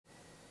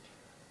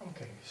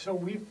Okay, so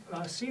we've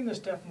seen this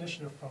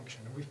definition of function.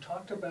 We've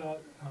talked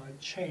about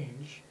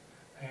change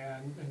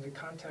and in the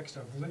context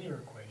of linear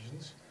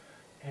equations,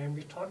 and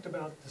we've talked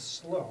about the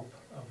slope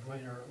of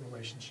linear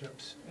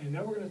relationships, and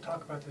now we're going to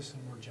talk about this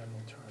in more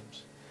general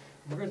terms.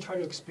 We're going to try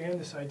to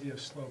expand this idea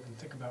of slope and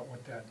think about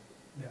what that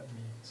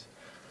means.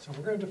 So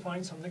we're going to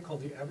define something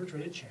called the average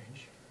rate of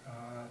change.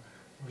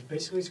 Which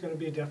basically is going to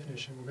be a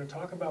definition. We're going to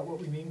talk about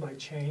what we mean by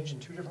change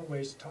and two different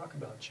ways to talk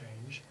about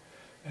change,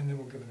 and then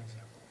we'll give an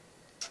example.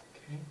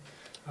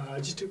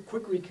 Okay. Just a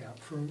quick recap.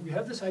 We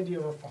have this idea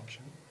of a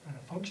function, and a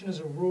function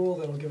is a rule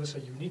that will give us a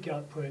unique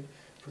output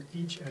for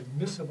each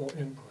admissible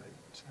input.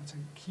 So that's a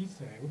key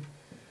thing.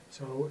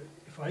 So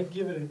if I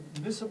give it an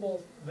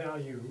admissible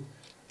value,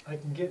 I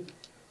can get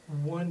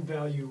one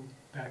value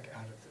back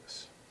out of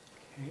this.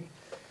 Okay.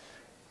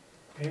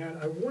 And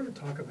I want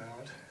to talk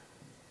about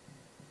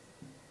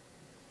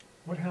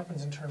what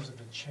happens in terms of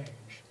the change.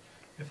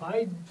 If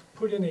I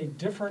put in a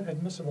different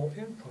admissible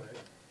input,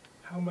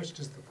 how much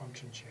does the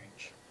function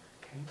change?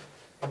 Okay.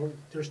 And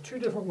there's two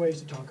different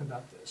ways to talk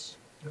about this.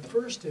 The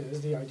first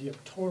is the idea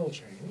of total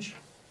change.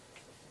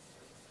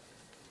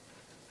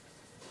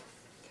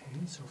 Okay,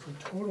 so for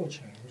total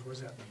change, what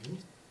does that mean?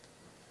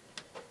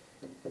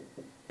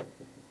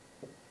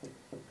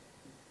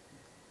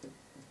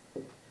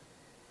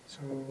 So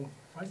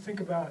if I think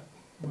about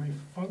my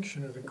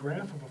function or the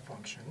graph of a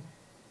function,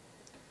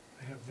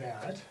 I have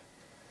that.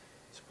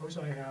 Suppose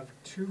I have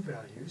two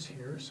values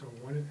here, so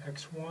one at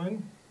x1,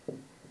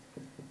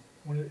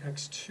 one at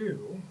x2.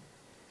 Okay,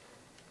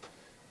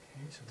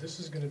 so this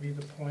is going to be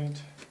the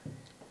point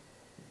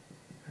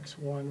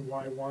x1,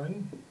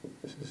 y1.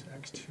 This is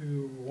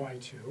x2,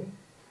 y2. Okay.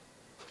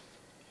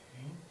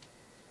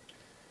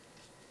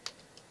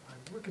 I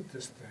look at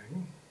this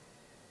thing.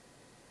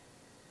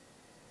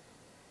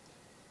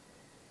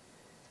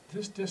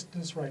 This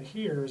distance right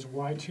here is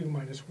y2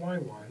 minus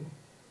y1.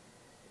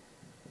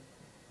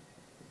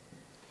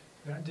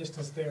 That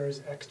distance there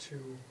is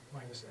x2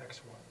 minus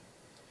x1.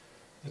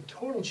 The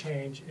total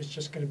change is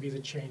just going to be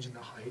the change in the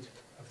height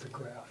of the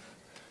graph.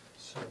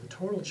 So the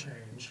total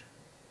change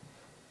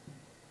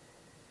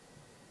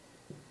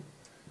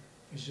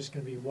is just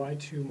going to be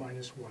y2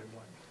 minus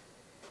y1.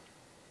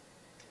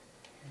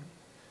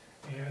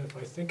 Okay. And if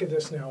I think of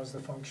this now as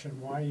the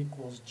function y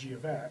equals g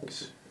of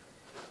x,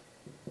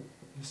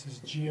 this is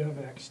g of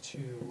x2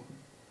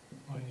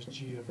 minus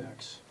g of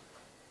x1.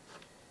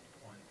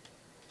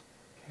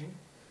 Okay.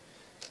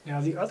 Now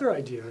the other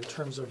idea in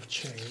terms of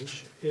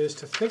change is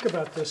to think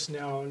about this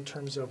now in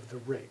terms of the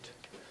rate.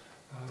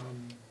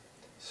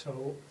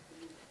 So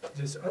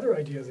this other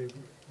idea, the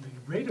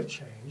rate of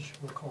change,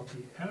 we'll call it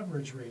the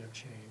average rate of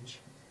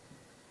change.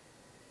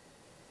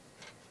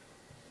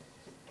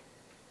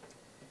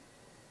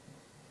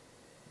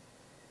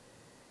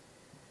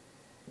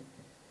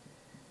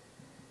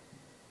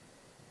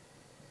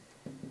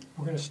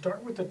 We're going to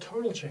start with the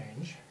total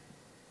change.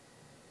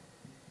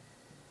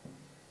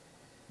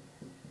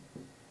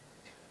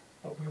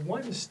 What we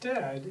want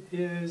instead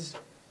is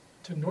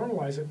to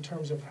normalize it in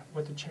terms of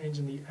what the change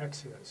in the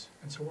x is.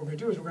 And so what we're going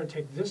to do is we're going to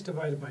take this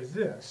divided by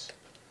this,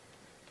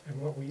 and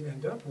what we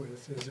end up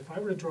with is if I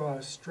were to draw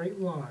a straight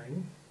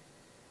line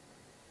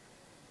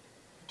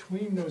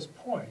between those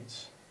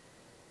points,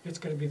 it's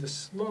going to be the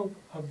slope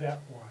of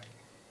that line.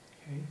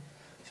 Okay?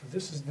 So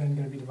this is then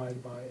going to be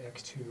divided by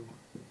x2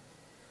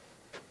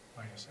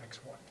 minus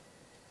x1.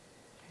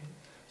 Okay?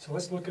 So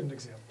let's look at an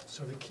example.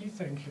 So the key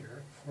thing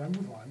here, before I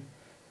move on,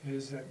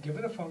 is that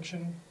given a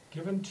function,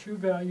 given two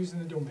values in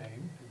the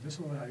domain,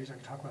 admissible values, I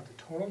can talk about the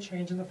total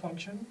change in the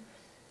function.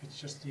 It's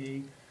just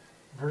the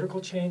vertical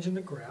change in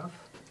the graph.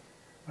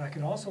 But I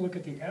can also look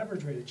at the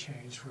average rate of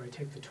change, where I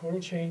take the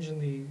total change in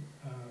the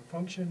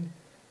function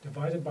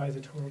divided by the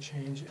total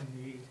change in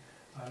the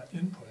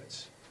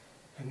inputs.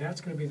 And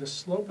that's going to be the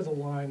slope of the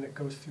line that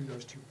goes through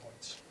those 2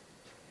 points.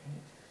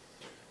 Okay.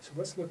 So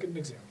let's look at an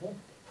example.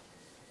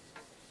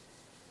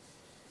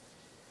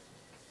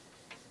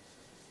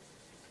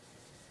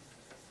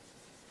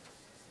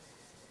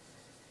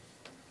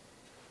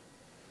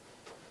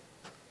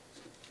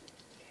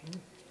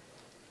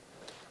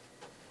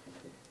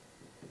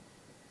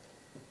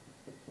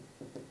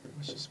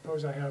 Let's just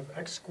suppose I have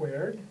x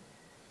squared.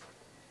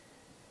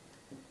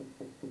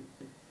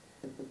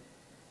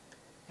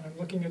 And I'm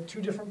looking at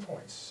two different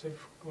points, say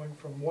going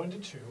from 1 to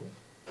 2.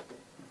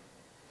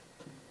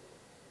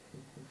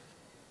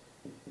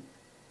 So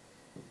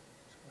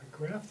I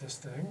graph this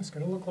thing, it's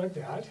going to look like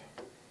that.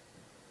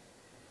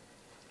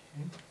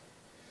 Okay.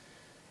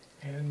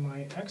 And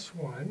my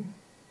x1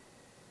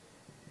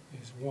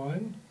 is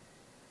 1,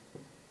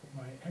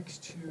 my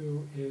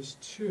x2 is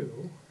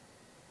 2.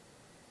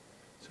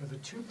 So the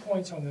 2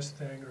 points on this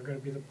thing are going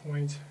to be the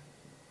point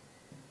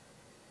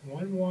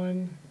 1,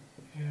 1,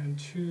 and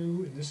 2,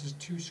 and this is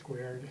 2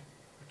 squared,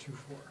 or 2,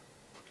 4.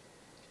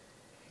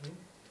 Okay.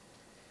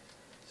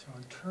 So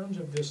in terms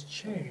of this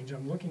change,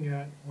 I'm looking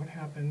at what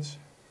happens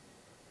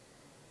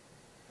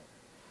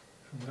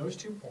from those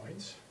 2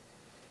 points.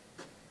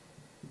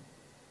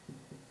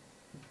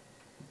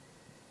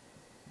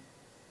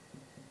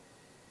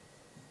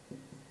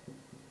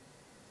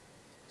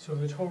 So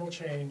the total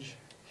change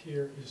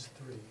here is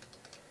 3.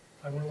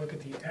 I want to look at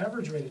the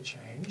average rate of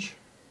change.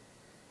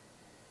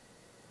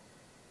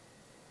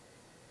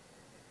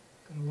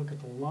 I'm going to look at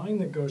the line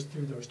that goes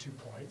through those 2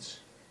 points.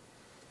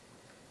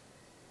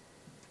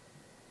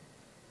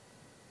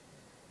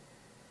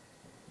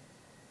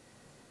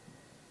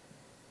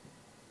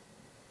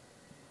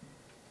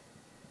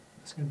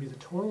 It's going to be the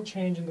total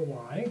change in the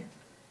y.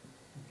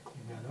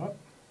 Clean that up.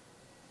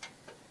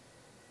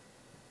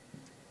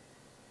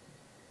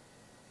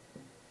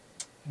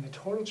 And the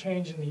total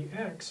change in the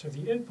x, or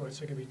the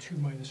inputs, are going to be 2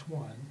 minus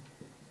 1.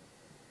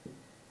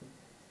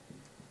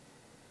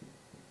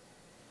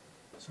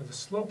 So the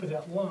slope of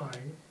that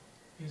line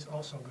is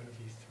also going to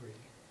be 3.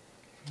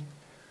 Okay.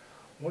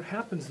 What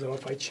happens, though,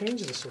 if I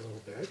change this a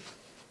little bit?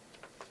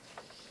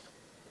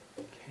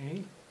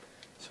 Okay.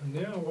 So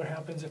now what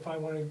happens if I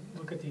want to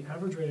look at the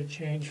average rate of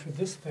change for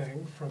this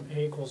thing from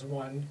a equals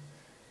 1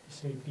 to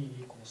say b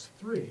equals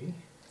 3?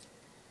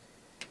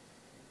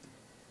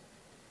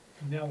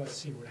 And now let's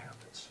see what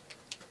happens.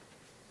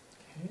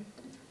 Okay,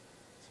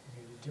 so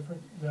we get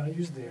different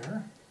values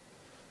there.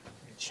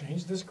 We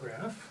change this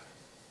graph.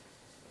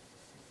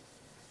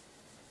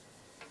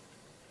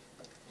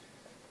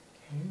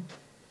 Okay,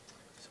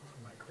 so for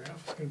my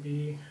graph, it's going to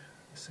be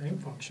the same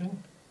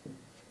function.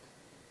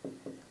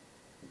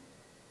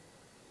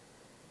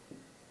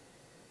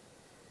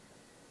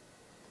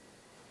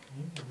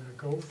 I'm going to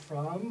go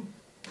from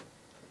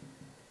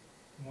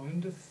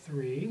 1 to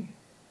 3.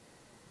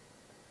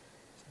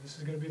 So this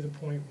is going to be the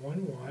point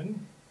 1,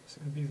 1. This is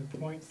going to be the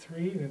point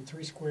 3, and then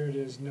 3 squared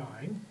is 9.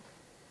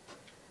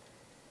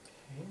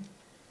 Okay.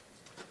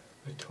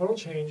 The total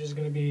change is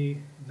going to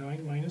be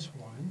 9 minus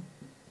 1.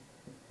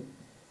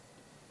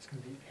 It's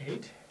going to be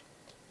 8.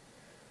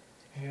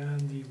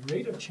 And the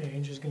rate of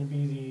change is going to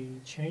be the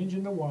change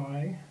in the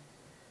y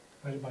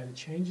divided by the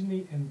change in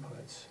the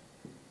inputs,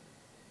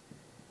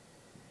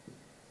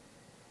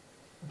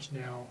 which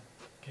now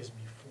gives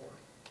me 4.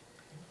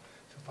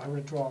 So if I were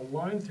to draw a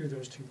line through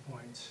those 2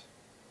 points,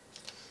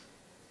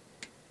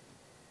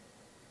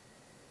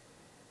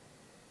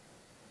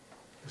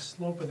 the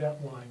slope of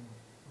that line